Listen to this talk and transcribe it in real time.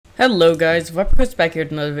Hello guys, Viperquest back here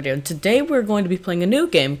with another video, and today we're going to be playing a new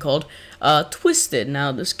game called Twisted.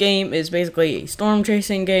 Now this game is basically a storm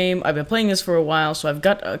chasing game. I've been playing this for a while, so I've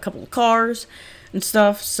got a couple of cars and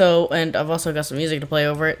stuff, and I've also got some music to play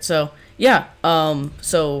over it. So yeah,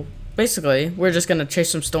 so basically we're just gonna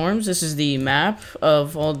chase some storms. This is the map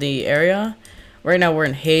of all the area. Right now we're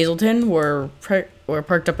in Hazleton. We're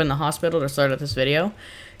parked up in the hospital to start this video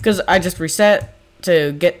because I just reset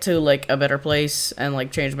to get to like a better place and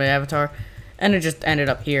like change my avatar, and it just ended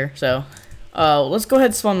up here. So let's go ahead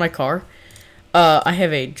and spawn my car. I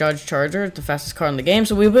have a Dodge Charger, the fastest car in the game,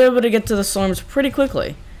 so we'll be able to get to the storms pretty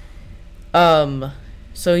quickly. So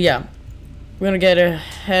yeah, we're gonna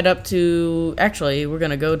head up to, actually we're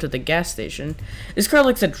gonna go to the gas station. This car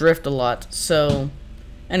likes to drift a lot, so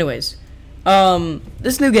anyways,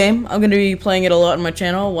 this new game, I'm gonna be playing it a lot on my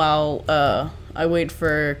channel while I wait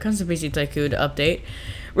for Custom PC Tycoon to update.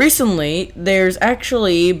 Recently, there's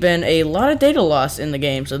actually been a lot of data loss in the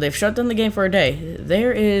game, so they've shut down the game for a day.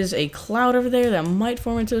 There is a cloud over there that might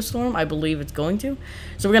form into a storm. I believe it's going to.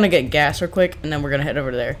 So we're going to get gas real quick, and then we're going to head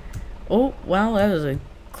over there. Oh, wow, that was a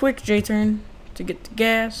quick J-turn to get the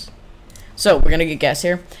gas. So, we're going to get gas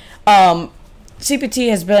here. CPT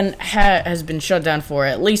has been shut down for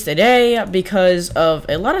at least a day because of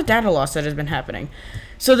a lot of data loss that has been happening.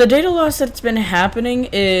 So the data loss that's been happening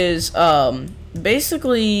is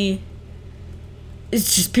basically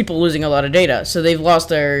it's just people losing a lot of data. So they've lost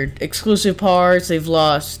their exclusive parts, they've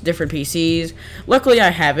lost different PCs. Luckily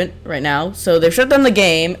I haven't right now. So they've shut down the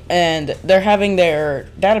game and they're having their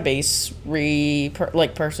database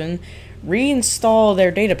reinstall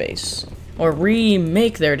their database or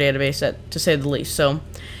remake their database to say the least. So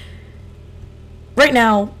right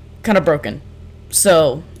now kind of broken.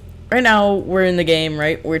 So right now, we're in the game,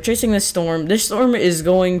 right? We're chasing this storm. This storm is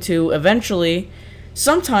going to eventually,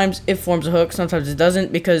 sometimes it forms a hook, sometimes it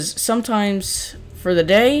doesn't, because sometimes for the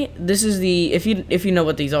day, this is the, if you know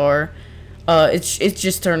what these are, it's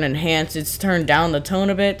just turned enhanced. It's turned down the tone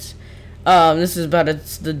a bit. This is about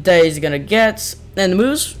the day is gonna get, and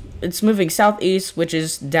it's moving southeast, which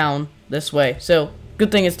is down this way. So good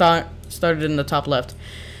thing it's started in the top left.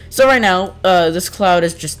 So right now, this cloud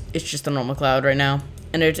is just a normal cloud right now.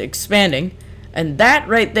 And it's expanding, and that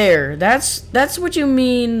right there, that's what you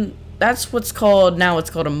mean. That's what's called, now it's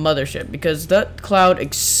called a mothership, because that cloud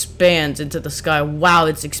expands into the sky. Wow,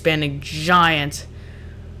 it's expanding giant.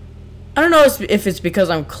 I don't know if it's because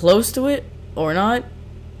I'm close to it or not,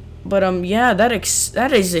 but yeah, that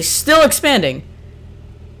is still expanding.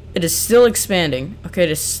 It is still expanding. Okay,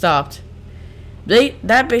 it is stopped.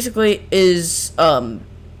 That basically is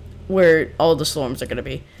where all the storms are gonna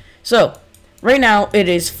be. So right now, it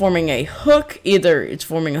is forming a hook. Either it's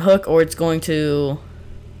forming a hook or it's going to,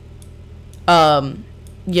 yeah,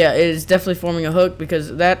 it is definitely forming a hook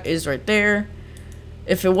because that is right there.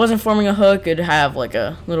 If it wasn't forming a hook, it'd have like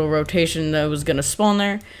a little rotation that was going to spawn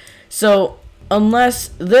there. So, unless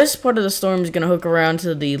this part of the storm is going to hook around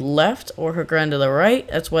to the left or hook around to the right,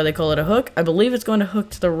 that's why they call it a hook. I believe it's going to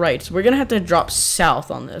hook to the right. So, we're going to have to drop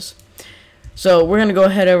south on this. So, we're going to go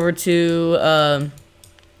head over to,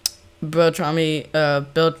 Beltrami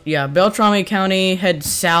County, head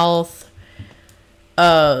south.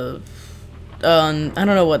 I don't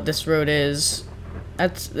know what this road is.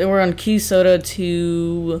 We're on Key Soda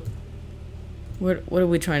to, what are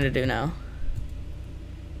we trying to do now?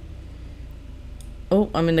 Oh,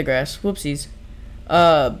 I'm in the grass. Whoopsies.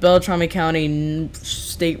 Beltrami County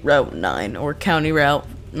State Route 9 or County Route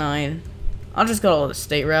 9. I'll just call it a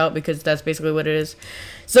state route because that's basically what it is.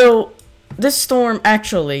 So this storm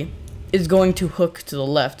actually is going to hook to the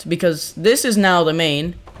left because this is now the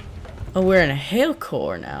main. Oh, we're in a hail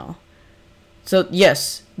core now. So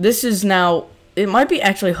yes, this is now, it might be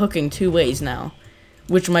actually hooking two ways now,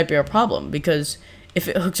 which might be our problem because if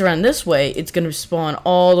it hooks around this way, it's going to spawn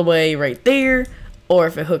all the way right there, or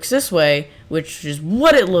if it hooks this way, which is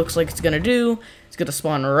what it looks like it's going to do, it's going to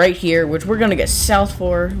spawn right here, which we're going to get south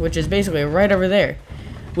for, which is basically right over there,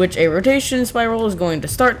 which a rotation spiral is going to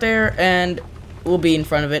start there, and we'll be in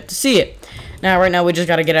front of it to see it. Now, right now, we just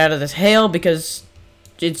got to get out of this hail because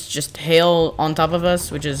it's just hail on top of us,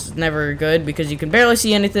 which is never good because you can barely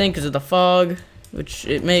see anything because of the fog, which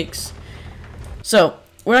it makes. So,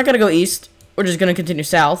 we're not going to go east. We're just going to continue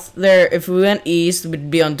south. There, if we went east, we'd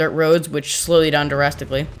be on dirt roads, which slow you down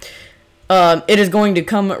drastically. It is going to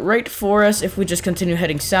come right for us if we just continue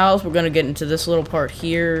heading south. We're going to get into this little part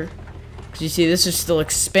here. Because you see, this is still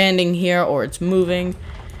expanding here, or it's moving.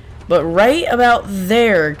 But right about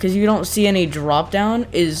there, because you don't see any drop down,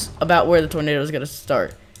 is about where the tornado is going to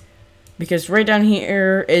start. Because right down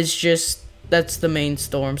here is just, that's the main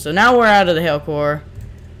storm. So now we're out of the hail core.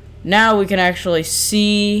 Now we can actually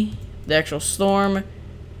see the actual storm.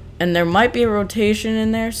 And there might be a rotation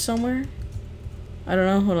in there somewhere. I don't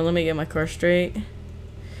know. Hold on, let me get my car straight. There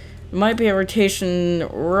might be a rotation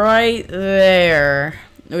right there.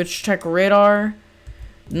 Which check radar.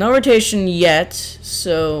 No rotation yet,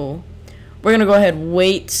 so we're gonna go ahead and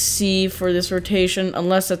wait, see for this rotation,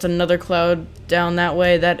 unless that's another cloud down that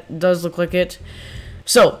way. That does look like it.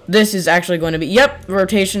 So this is actually going to be, yep,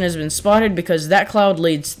 rotation has been spotted because that cloud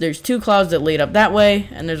leads, there's two clouds that lead up that way,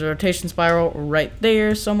 and there's a rotation spiral right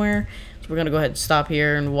there somewhere. So we're gonna go ahead and stop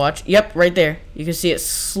here and watch. Yep, right there. You can see it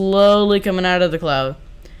slowly coming out of the cloud.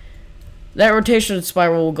 That rotation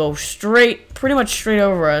spiral will go straight, pretty much straight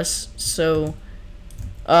over us. So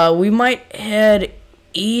we might head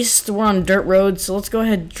east. We're on dirt road, so let's go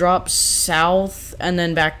ahead and drop south and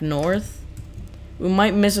then back north. We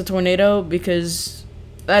might miss a tornado because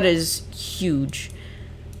that is huge,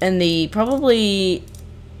 and the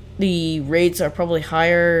rates are probably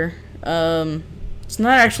higher. It's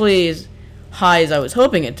not actually as high as I was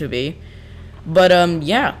hoping it to be, but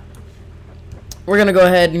yeah. We're gonna go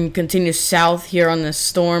ahead and continue south here on this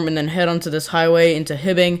storm, and then head onto this highway into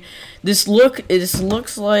Hibbing. This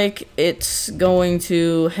looks like it's going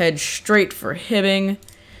to head straight for Hibbing.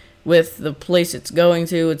 With the place it's going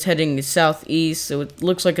to, it's heading southeast, so it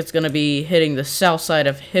looks like it's gonna be hitting the south side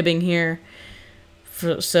of Hibbing here.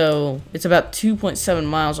 So it's about 2.7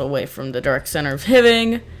 miles away from the direct center of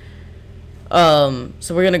Hibbing.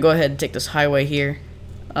 So we're gonna go ahead and take this highway here.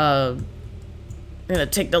 I'm gonna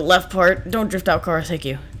take the left part. Don't drift out, car, thank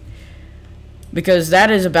you. Because that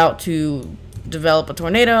is about to develop a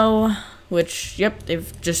tornado, which, yep,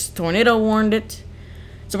 they've just tornado warned it.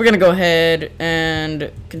 So we're gonna go ahead and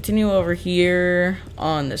continue over here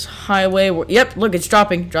on this highway. Yep, look, it's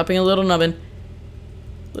dropping a little nubbin.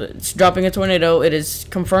 It's dropping a tornado. It is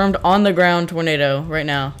confirmed on the ground tornado right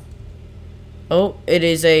now. Oh, it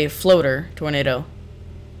is a floater tornado.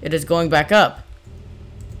 It is going back up.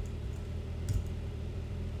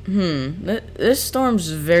 This storm's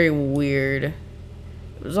very weird. It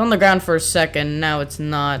was on the ground for a second, now it's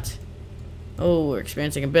not. Oh, we're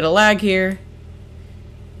experiencing a bit of lag here.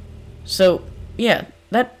 So, yeah,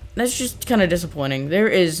 that's just kind of disappointing. There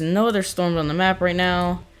is no other storms on the map right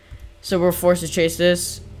now, so we're forced to chase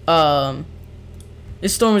this.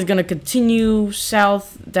 This storm is going to continue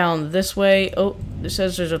south down this way. Oh, it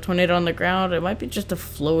says there's a tornado on the ground. It might be just a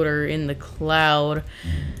floater in the cloud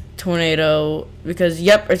tornado, because,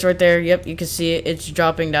 yep, it's right there. Yep, you can see it. It's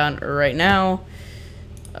dropping down right now.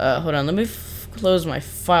 Hold on, let me close my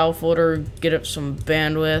file folder, get up some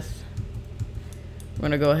bandwidth. I'm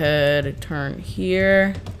gonna go ahead and turn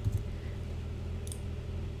here.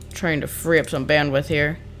 Trying to free up some bandwidth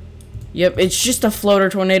here. Yep, it's just a floater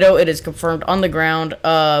tornado. It is confirmed on the ground.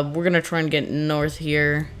 We're gonna try and get north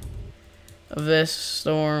here of this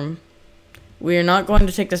storm. We are not going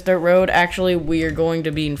to take this dirt road. Actually, we are going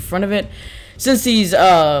to be in front of it. Since these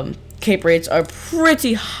cape rates are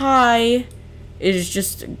pretty high, it is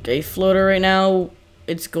just a floater right now.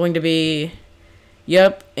 It's going to be,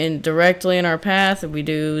 yep, and directly in our path. If we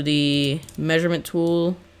do the measurement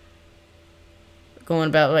tool, going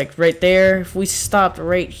about like right there. If we stopped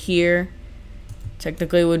right here,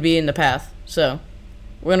 technically it would be in the path. So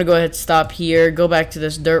we're gonna go ahead and stop here, go back to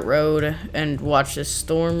this dirt road, and watch this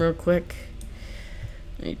storm real quick.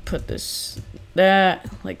 Let me put this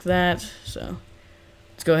like that. So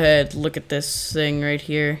let's go ahead, look at this thing right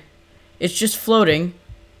here. It's just floating.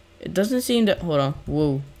 It doesn't seem to, hold on,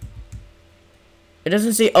 whoa. It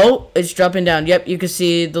doesn't see, oh, it's dropping down. Yep, you can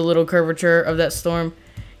see the little curvature of that storm.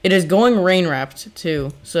 It is going rain wrapped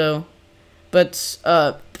too, so, but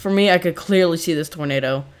for me, I could clearly see this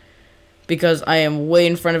tornado because I am way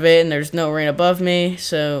in front of it and there's no rain above me,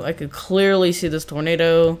 so I could clearly see this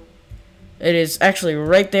tornado. It is actually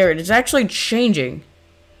right there. It is actually changing.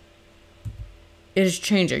 It is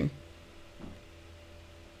changing.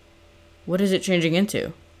 What is it changing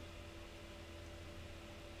into?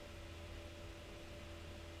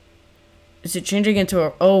 Is it changing into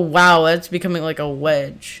a... Oh, wow, that's becoming like a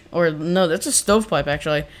wedge. Or, no, that's a stovepipe,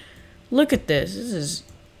 actually. Look at this. This is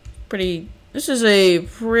pretty... This is a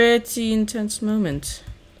pretty intense moment.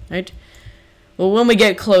 Right? Well, when we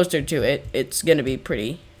get closer to it, it's going to be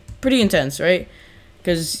pretty intense, right?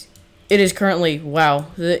 Because it is currently... Wow.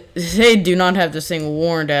 They do not have this thing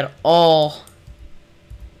warned at all.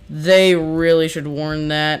 They really should warn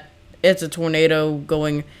that. It's a tornado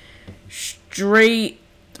going straight...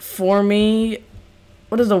 For me,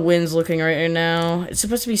 what are the winds looking right now? It's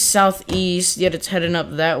supposed to be southeast, yet it's heading up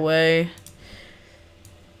that way.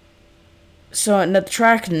 So on the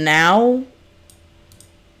track now,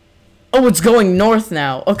 Oh, it's going north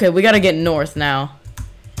now. Okay, we gotta get north now.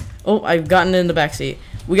 Oh, I've gotten in the backseat.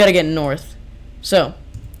 We gotta get north. So,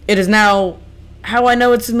 it is now... How I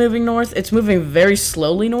know it's moving north? It's moving very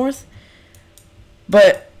slowly north.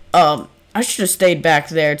 But, I should have stayed back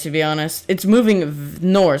there, to be honest. It's moving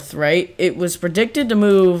north, right? It was predicted to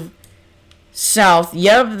move south.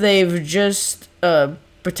 Yep, they've just,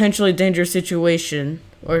 potentially dangerous situation.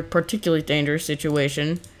 Or particularly dangerous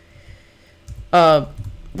situation. Why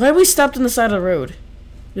we stopped on the side of the road?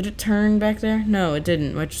 Did it turn back there? No, it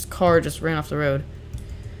didn't. My car just ran off the road.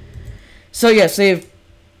 So yes,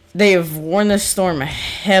 they have warned this storm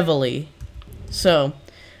heavily. So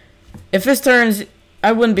if this turns,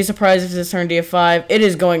 I wouldn't be surprised if this turned EF-5. It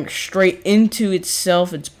is going straight into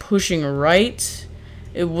itself. It's pushing right.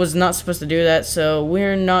 It was not supposed to do that, so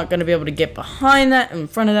we're not going to be able to get behind that, in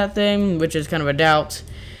front of that thing, which is kind of a doubt.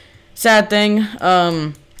 Sad thing.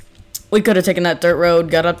 We could have taken that dirt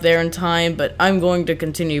road, got up there in time, but I'm going to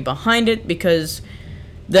continue behind it because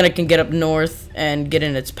then I can get up north and get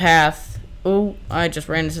in its path. Oh, I just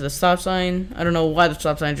ran into the stop sign. I don't know why the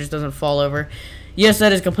stop sign just doesn't fall over. Yes,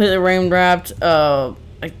 that is completely rain wrapped. I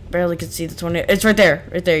barely could see the tornado. It's right there.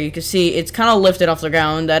 Right there. You can see it's kind of lifted off the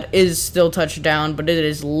ground. That is still touched down, but it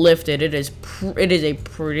is lifted. It is a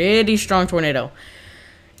pretty strong tornado.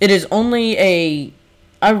 It is only a...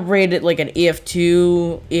 I rate it like an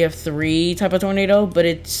EF-2, EF-3 type of tornado, but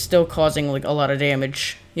it's still causing like a lot of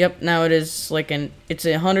damage. Yep, now it is like it's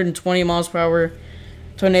a 120 miles per hour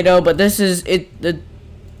tornado, but this is the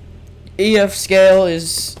EF scale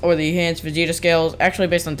is, or the enhanced Vegeta scale is actually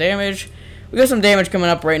based on damage. We got some damage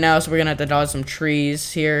coming up right now, so we're gonna have to dodge some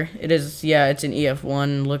trees here. It is, yeah, it's an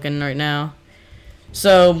EF-1 looking right now.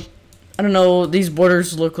 So I don't know, these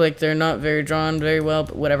borders look like they're not very drawn very well,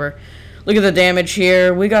 but whatever. Look at the damage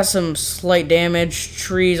here. We got some slight damage.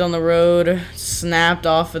 Trees on the road snapped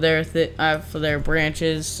off of their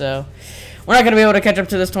branches. So we're not going to be able to catch up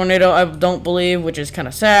to this tornado, I don't believe, which is kind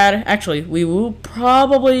of sad. Actually, we will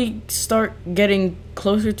probably start getting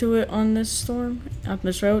closer to it on this storm, on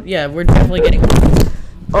this road. Yeah, we're definitely getting...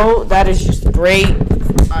 Oh, that is just great.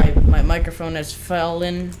 My microphone has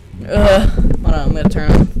fallen. Hold on, I'm going to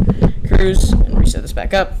turn on cruise and reset this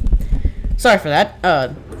back up. Sorry for that.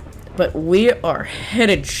 But we are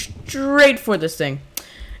headed straight for this thing.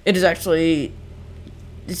 It is actually...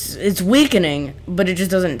 It's weakening, but it just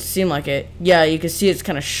doesn't seem like it. Yeah, you can see it's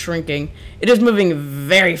kind of shrinking. It is moving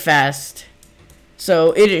very fast.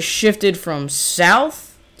 So it is shifted from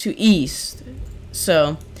south to east.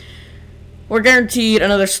 So we're guaranteed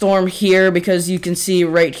another storm here because you can see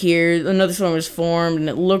right here another storm is formed, and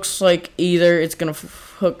it looks like either it's going to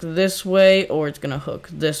hook this way or it's going to hook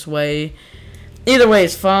this way. Either way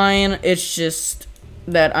is fine. It's just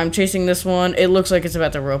that I'm chasing this one. It looks like it's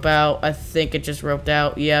about to rope out. I think it just roped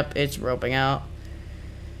out. Yep, it's roping out.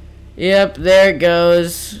 Yep, there it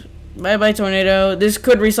goes. Bye-bye, tornado. This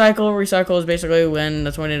could recycle. Recycle is basically when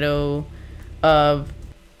the tornado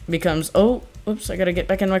becomes... Oh, oops, I gotta get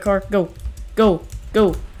back in my car. Go, go,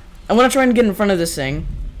 go. I want to try and get in front of this thing.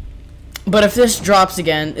 But if this drops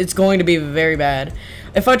again, it's going to be very bad.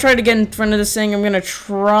 If I try to get in front of this thing, I'm going to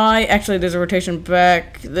try... Actually, there's a rotation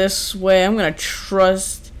back this way. I'm going to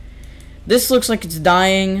trust... This looks like it's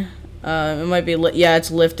dying. It might be... Yeah,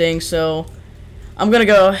 it's lifting, so... I'm going to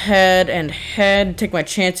go ahead and take my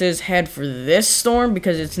chances, head for this storm,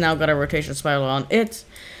 because it's now got a rotation spiral on it.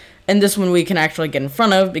 And this one we can actually get in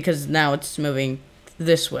front of, because now it's moving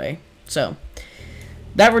this way. So...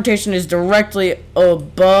 That rotation is directly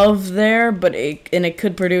above there, but it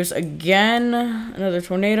could produce again another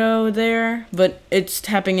tornado there, but it's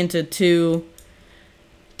tapping into two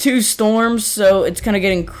storms, so it's kind of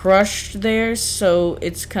getting crushed there, so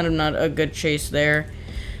it's kind of not a good chase there.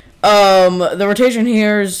 The rotation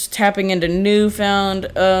here is tapping into newfound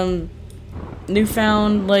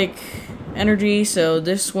like energy, so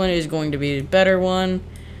this one is going to be a better one.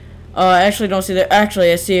 I actually don't see that.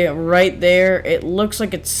 Actually, I see it right there. It looks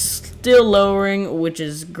like it's still lowering, which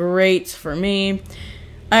is great for me.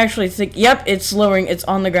 I actually think, yep, it's lowering. It's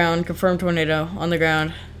on the ground. Confirmed tornado on the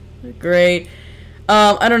ground. Great.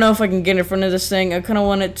 I don't know if I can get in front of this thing. I kind of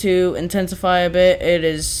want it to intensify a bit.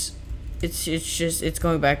 It's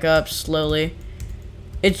going back up slowly.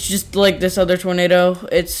 It's just like this other tornado.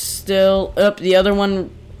 It's still up. The other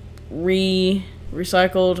one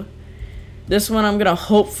recycled. This one, I'm going to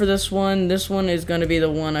hope for this one. This one is going to be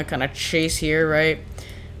the one I kind of chase here, right?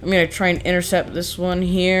 I'm going to try and intercept this one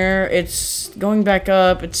here. It's going back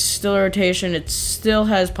up. It's still a rotation. It still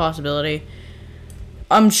has possibility.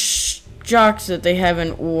 I'm shocked that they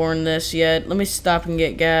haven't warned this yet. Let me stop and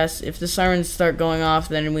get gas. If the sirens start going off,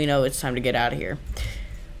 then we know it's time to get out of here.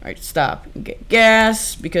 Alright, stop. Get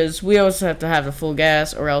gas, because we always have to have the full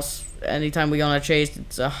gas, or else anytime we go on a chase,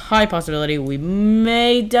 it's a high possibility we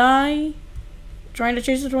may die trying to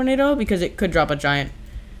chase a tornado, because it could drop a giant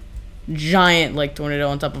like tornado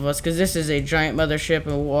on top of us, because this is a giant mothership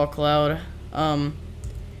and wall cloud.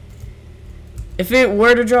 If it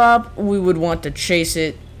were to drop, we would want to chase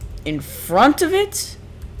it in front of it.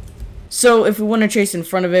 So if we want to chase in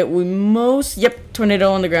front of it, we yep,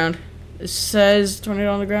 tornado on the ground. It says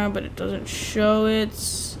tornado on the ground, but it doesn't show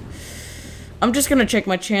it. I'm just gonna check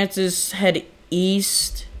my chances, head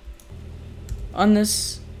east on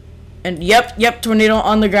this. And yep, tornado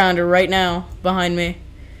on the ground right now, behind me.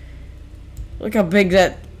 Look how big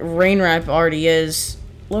that rain wrap already is.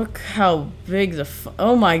 Look how big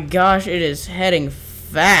oh my gosh, it is heading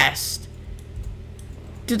fast.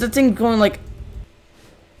 Dude, that thing's going like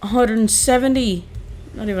 170.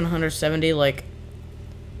 Not even 170, like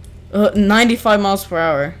 95 miles per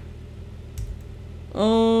hour.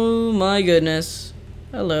 Oh my goodness.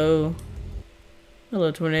 Hello.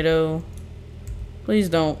 Hello, tornado. Please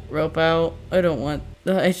don't rope out. I don't want...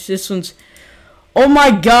 this one's... Oh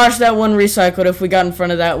my gosh, that one recycled if we got in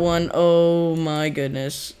front of that one. Oh my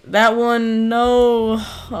goodness. That one, no.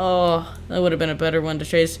 Oh, that would have been a better one to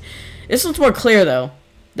chase. This one's more clear, though.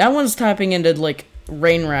 That one's tapping into, like,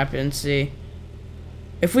 rain rapidancy.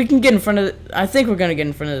 If we can get in front of... I think we're going to get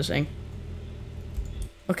in front of this thing.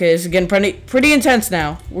 Okay, this is getting pretty intense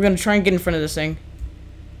now. We're going to try and get in front of this thing.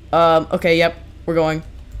 Okay, yep. We're going.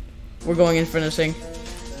 We're going in front of this thing.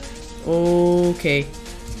 Okay.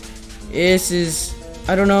 This is...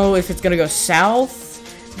 I don't know if it's going to go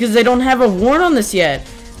south. Because they don't have a warn on this yet.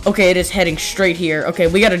 Okay, it is heading straight here. Okay,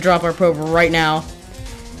 we got to drop our probe right now.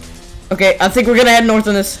 Okay, I think we're going to head north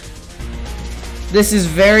on this. This is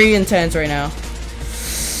very intense right now.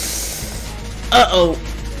 Uh-oh.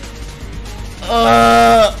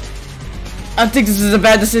 I think this is a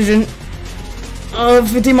bad decision.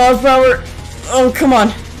 15 miles per hour. Oh, come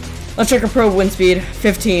on. Let's check our probe wind speed.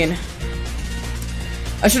 15.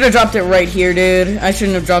 I should have dropped it right here, dude. I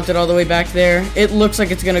shouldn't have dropped it all the way back there. It looks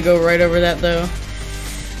like it's gonna go right over that, though.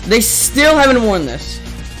 They still haven't warned this.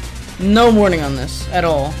 No warning on this at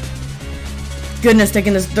all. Goodness,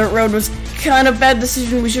 taking this dirt road was kind of bad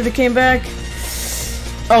decision. We should have came back.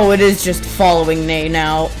 Oh, it is just following Nay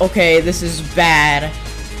now. Okay, this is bad.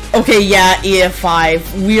 Okay, yeah,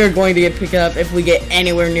 EF-5. We are going to get picked up if we get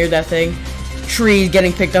anywhere near that thing. Tree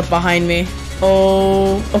getting picked up behind me.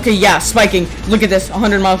 Oh, okay, yeah, spiking. Look at this,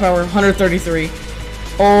 100 miles per hour, 133.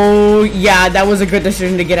 Oh, yeah, that was a good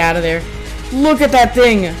decision to get out of there. Look at that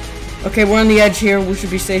thing. Okay, we're on the edge here. We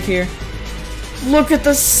should be safe here. Look at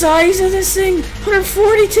the size of this thing.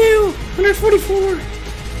 142, 144.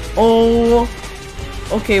 Oh,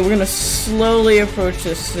 okay, we're gonna slowly approach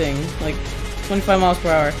this thing, like 25 miles per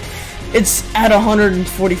hour. It's at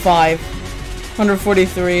 145,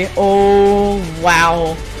 143. Oh,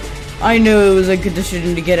 wow. I knew it was a good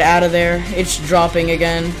decision to get out of there. It's dropping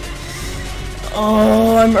again.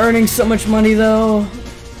 Oh, I'm earning so much money, though.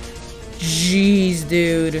 Jeez,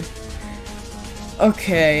 dude.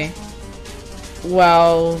 Okay.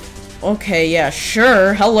 Wow. Okay, yeah,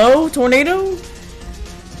 sure. Hello, tornado?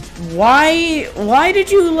 Why did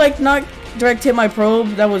you, like, not direct hit my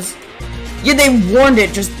probe? That was... Yeah, they warned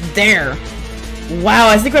it just there. Wow,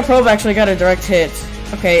 I think my probe actually got a direct hit.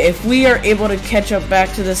 Okay, if we are able to catch up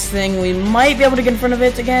back to this thing, we might be able to get in front of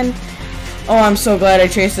it again. Oh, I'm so glad I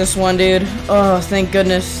chased this one, dude. Oh, thank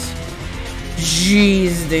goodness.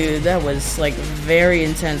 Jeez, dude, that was, like, very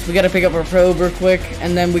intense. We gotta pick up our probe real quick,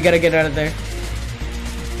 and then we gotta get out of there.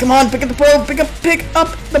 Come on, pick up the probe, pick up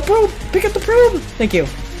the probe, pick up the probe. Thank you.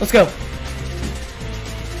 Let's go.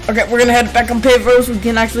 Okay, we're gonna head back on paved roads. We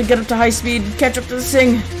can actually get up to high speed, catch up to this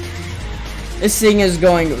thing. This thing is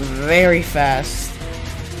going very fast.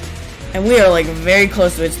 And we are, like, very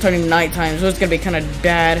close to it. It's turning nighttime, so it's gonna be kind of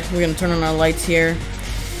bad. We're gonna turn on our lights here.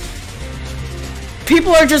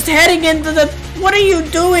 People are just heading into the... What are you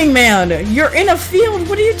doing, man? You're in a field.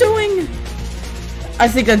 What are you doing? I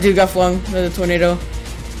think that dude got flung by the tornado.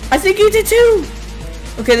 I think he did too.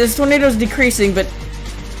 Okay, this tornado's decreasing, but...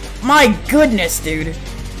 My goodness, dude.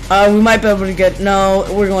 We might be able to get... No,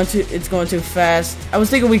 it's going too fast. I was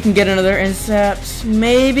thinking we can get another intercept.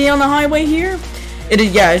 Maybe on the highway here?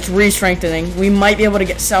 Yeah, it's re-strengthening. We might be able to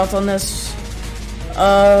get south on this.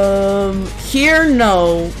 Here,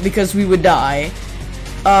 no, because we would die.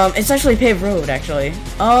 It's actually a paved road, actually.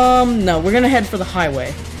 No, we're gonna head for the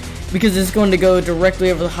highway. Because it's going to go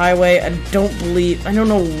directly over the highway. I don't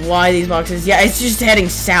know why these boxes... Yeah, it's just heading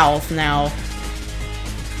south now.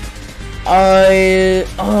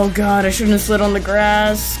 Oh god, I shouldn't have slid on the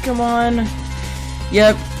grass. Come on.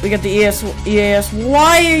 Yep, we got the EAS.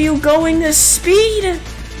 Why are you going this speed?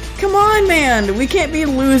 Come on, man. We can't be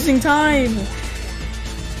losing time.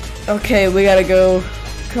 Okay, we gotta go.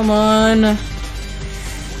 Come on.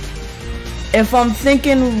 If I'm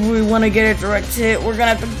thinking we want to get a direct hit, we're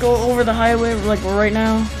gonna have to go over the highway like right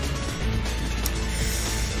now.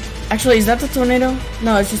 Actually, is that the tornado?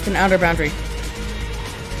 No, it's just an outer boundary.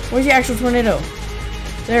 Where's the actual tornado?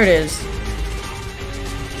 There it is.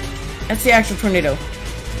 That's the actual tornado.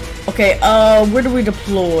 Okay, where do we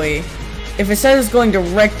deploy? If it says it's going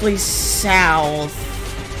directly south.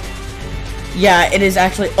 Yeah, it is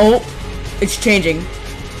actually. Oh, it's changing.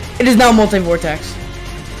 It is now multi-vortex.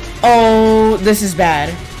 Oh, this is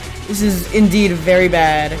bad. This is indeed very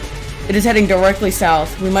bad. It is heading directly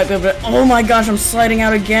south. We might be able to. Oh my gosh, I'm sliding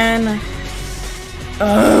out again.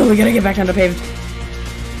 Oh, we gotta get back onto paved.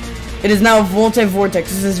 It is now multi-vortex.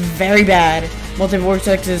 This is very bad.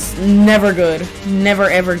 Multi-vortex is never good. Never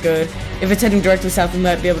ever good. If it's heading directly south, we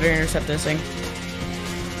might be able to intercept this thing.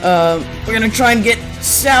 We're gonna try and get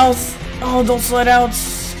south. Oh, don't slide out.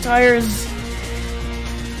 Tires.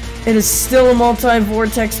 It is still a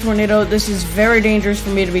multi-vortex tornado. This is very dangerous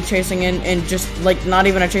for me to be chasing in, and just like not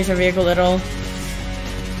even a chaser vehicle at all.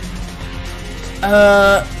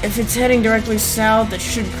 If it's heading directly south, it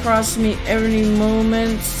should cross me any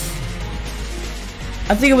moment.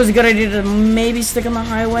 I think it was a good idea to maybe stick on the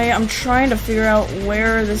highway. I'm trying to figure out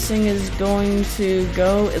where this thing is going to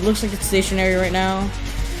go. It looks like it's stationary right now,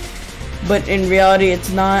 but in reality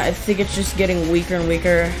it's not. I think it's just getting weaker and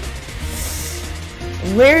weaker.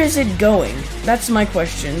 Where is it going? That's my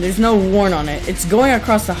question. There's no warn on it. It's going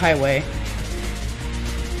across the highway.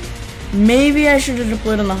 Maybe I should have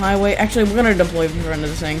deployed on the highway. Actually, we're gonna deploy in front of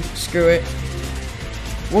this thing. Screw it.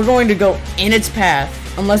 We're going to go in its path,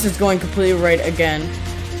 unless it's going completely right again,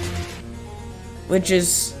 which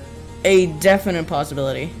is a definite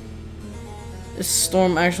possibility. This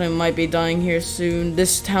storm actually might be dying here soon.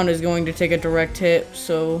 This town is going to take a direct hit,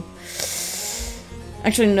 so...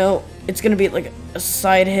 Actually, no. It's gonna be like a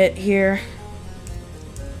side hit here.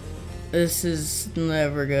 This is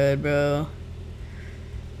never good, bro.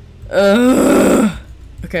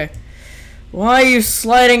 Okay. Why are you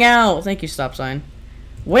sliding out? Thank you, stop sign.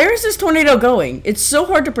 Where is this tornado going? It's so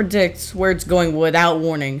hard to predict where it's going without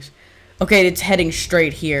warnings. Okay, it's heading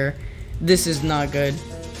straight here. This is not good.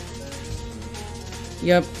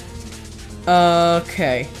 Yep.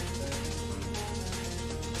 Okay.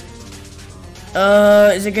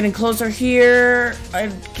 Is it getting closer here? I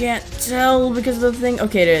can't tell because of the thing.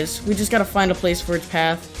 Okay, it is. We just gotta find a place for its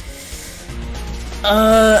path.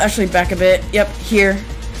 Actually back a bit. Yep, here.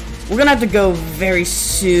 We're gonna have to go very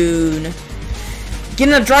soon. Get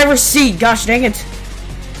in the driver's seat, gosh dang it.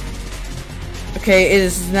 Okay,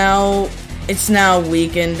 it's now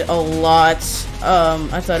weakened a lot.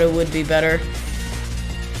 I thought it would be better.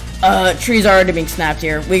 Trees are already being snapped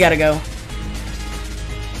here. We gotta go.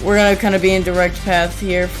 We're gonna kind of be in direct path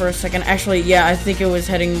here for a second. Actually, yeah, I think it was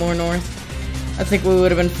heading more north. I think we would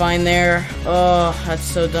have been fine there. Oh, that's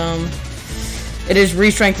so dumb. It is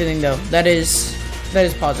re-strengthening though. That is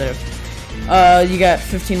positive. You got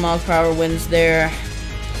 15 miles per hour winds there.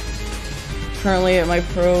 Currently at my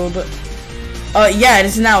probe. Yeah, it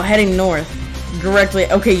is now heading north. Directly.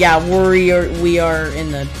 Okay, yeah, we're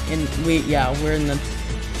in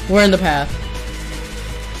the path.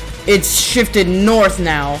 It's shifted north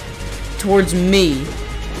now, towards me.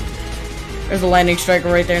 There's a lightning strike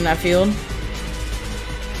right there in that field.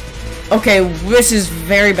 Okay, this is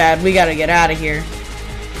very bad. We gotta get out of here.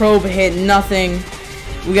 Probe hit nothing.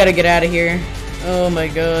 We gotta get out of here. Oh my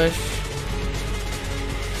gosh.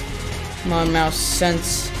 Come on, mouse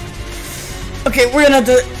sense. Okay, we're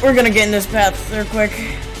gonna get in this path real quick.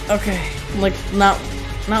 Okay, like not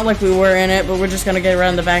like we were in it, but we're just gonna get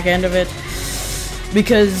around the back end of it.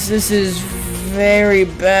 Because this is very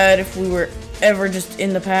bad if we were ever just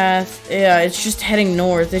in the path. Yeah, it's just heading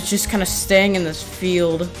north. It's just kind of staying in this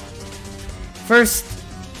field. First,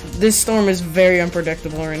 this storm is very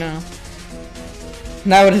unpredictable right now.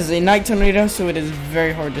 Now it is a night tornado, so it is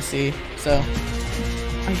very hard to see. So,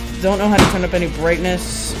 I don't know how to turn up any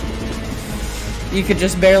brightness. You could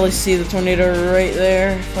just barely see the tornado right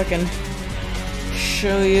there. If I can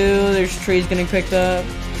show you, there's trees getting picked up.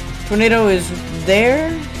 Tornado is there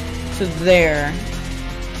to there,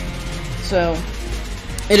 so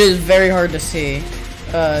it is very hard to see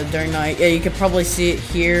during night. Yeah, you could probably see it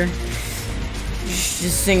here.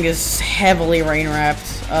 This thing is heavily rain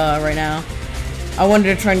wrapped right now. I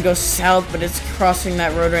wanted to try and go south, but it's crossing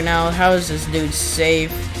that road right now. How is this dude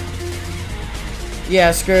safe?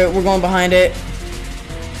 Yeah, screw it. We're going behind it.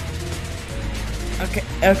 Okay.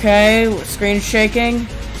 Okay, screen shaking.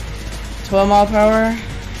 12 mile per hour.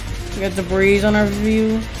 We got debris on our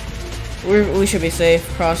view. We should be safe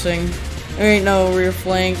crossing. There ain't no rear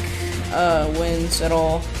flank winds at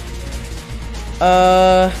all.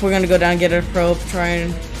 We're gonna go down, get a probe, try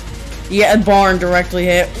and... Yeah, barn directly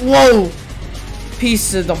hit. Whoa!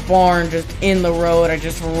 Piece of the barn just in the road. I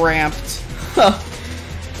just ramped.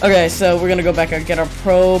 Okay, so we're gonna go back and get our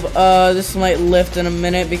probe. This might lift in a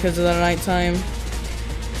minute because of the nighttime.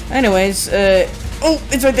 Anyways, oh,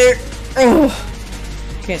 it's right there. Oh,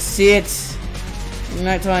 can't see it.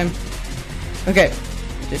 Nighttime. Okay,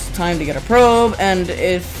 it's time to get a probe, and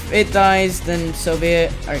if it dies, then so be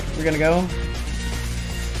it. All right, we're gonna go.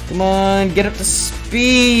 Come on, get up to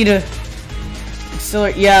speed. It's still,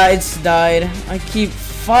 yeah, it's died. I keep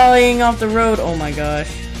falling off the road. Oh my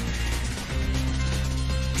gosh.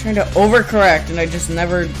 I'm trying to overcorrect, and I just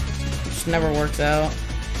never works out.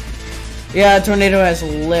 Yeah, tornado has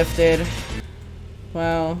lifted.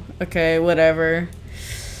 Wow. Okay, whatever.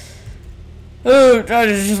 Oh, I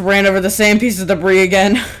just ran over the same piece of debris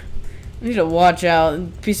again. I need to watch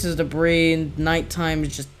out. Pieces of debris and nighttime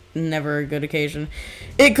is just never a good occasion.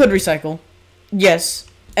 It could recycle. Yes.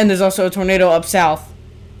 And there's also a tornado up south.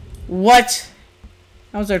 What?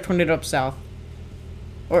 How's there a tornado up south?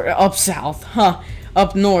 Or up south. Huh.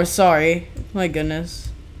 Up north, sorry. My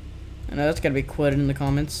goodness. I know that's gotta be quoted in the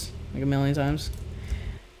comments like a million times.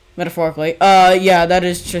 Metaphorically. Yeah, that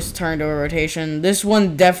is just turned over rotation. This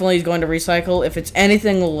one definitely is going to recycle. If it's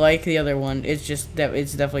anything like the other one, it's just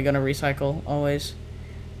it's definitely going to recycle always.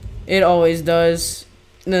 It always does.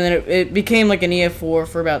 And then it became like an EF-4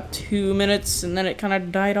 for about 2 minutes, and then it kind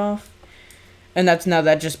of died off. And that's now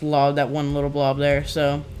that just blob, that one little blob there.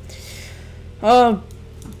 So,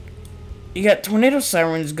 you got tornado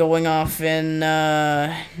sirens going off in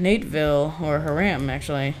Nateville or Haram,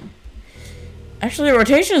 actually. Actually, the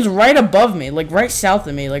rotation is right above me, like right south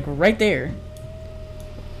of me, like right there.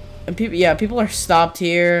 And people, yeah, people are stopped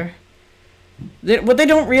here. What they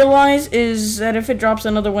don't realize is that if it drops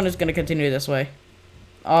another one, it's gonna continue this way.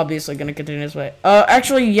 Obviously, gonna continue this way.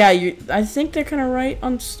 Actually, yeah, I think they're kind of right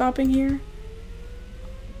on stopping here.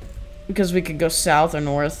 Because we could go south or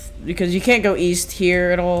north. Because you can't go east here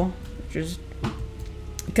at all. Which is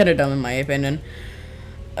kind of dumb in my opinion.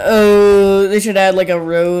 Oh, they should add like a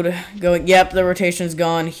road going. Yep, the rotation's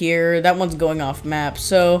gone here. That one's going off map.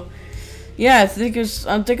 So, yeah, I think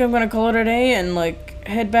I'm gonna call it a day and like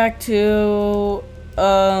head back to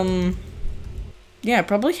yeah,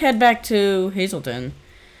 probably head back to Hazleton,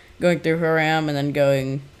 going through Haram and then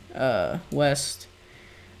going west.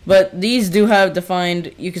 But these do have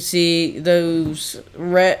defined. You can see those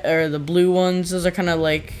red or the blue ones. Those are kind of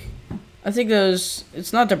like. I think those,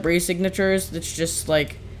 it's not debris signatures, it's just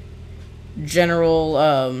like general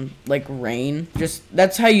like rain. Just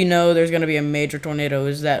that's how you know there's gonna be a major tornado,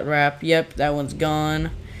 is that wrap. Yep, that one's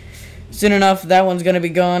gone. Soon enough that one's gonna be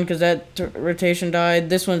gone because that rotation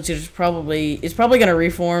died. This one's just probably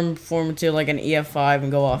gonna form into like an EF-5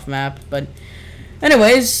 and go off map. But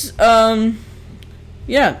anyways,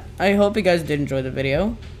 yeah, I hope you guys did enjoy the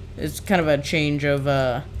video. It's kind of a change of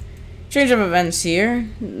events here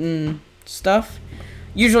and stuff.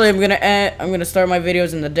 Usually I'm gonna start my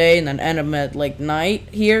videos in the day and then end them at like night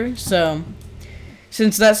here. So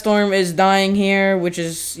since that storm is dying here, which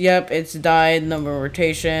is, yep, it's died, no more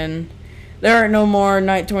rotation. There are no more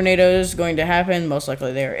night tornadoes going to happen. Most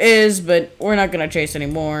likely there is, but we're not gonna chase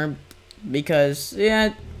anymore because,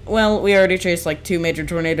 yeah, well, we already chased like 2 major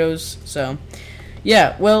tornadoes. So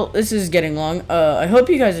yeah, well, this is getting long. I hope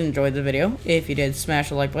you guys enjoyed the video. If you did, smash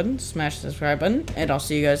the like button, smash the subscribe button, and I'll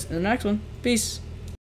see you guys in the next one. Peace.